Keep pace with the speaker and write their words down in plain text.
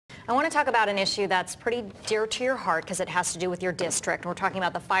I want to talk about an issue that's pretty dear to your heart because it has to do with your district. We're talking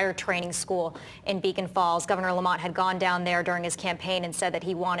about the fire training school in Beacon Falls. Governor Lamont had gone down there during his campaign and said that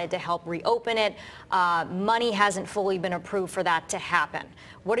he wanted to help reopen it. Money hasn't fully been approved for that to happen.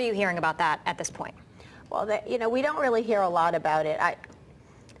 What are you hearing about that at this point? Well, we don't really hear a lot about it.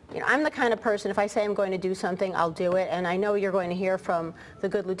 I'm the kind of person, if I say I'm going to do something, I'll do it. And I know you're going to hear from the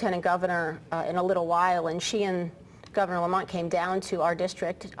good Lieutenant Governor in a little while, and she and Governor Lamont came down to our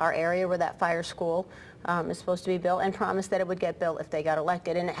district, our area where that fire school is supposed to be built, and promised that it would get built if they got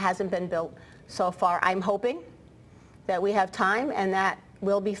elected. And it hasn't been built so far. I'm hoping that we have time and that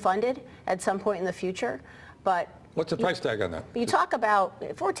will be funded at some point in the future. But what's the price tag on that? You talk about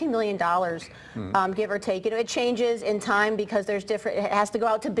 $14 million, give or take. It changes in time because there's different, it has to go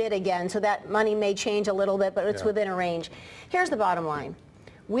out to bid again, so that money may change a little bit, but it's within a range. Here's the bottom line.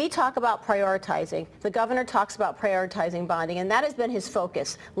 We talk about prioritizing. The governor talks about prioritizing bonding, and that has been his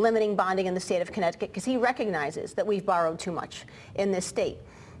focus, limiting bonding in the state of Connecticut, because he recognizes that we've borrowed too much in this state.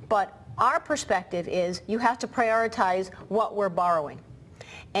 But our perspective is you have to prioritize what we're borrowing.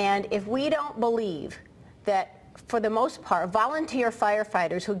 And if we don't believe that, for the most part, volunteer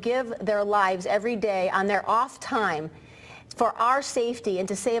firefighters who give their lives every day on their off time for our safety and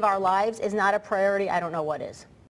to save our lives is not a priority, I don't know what is.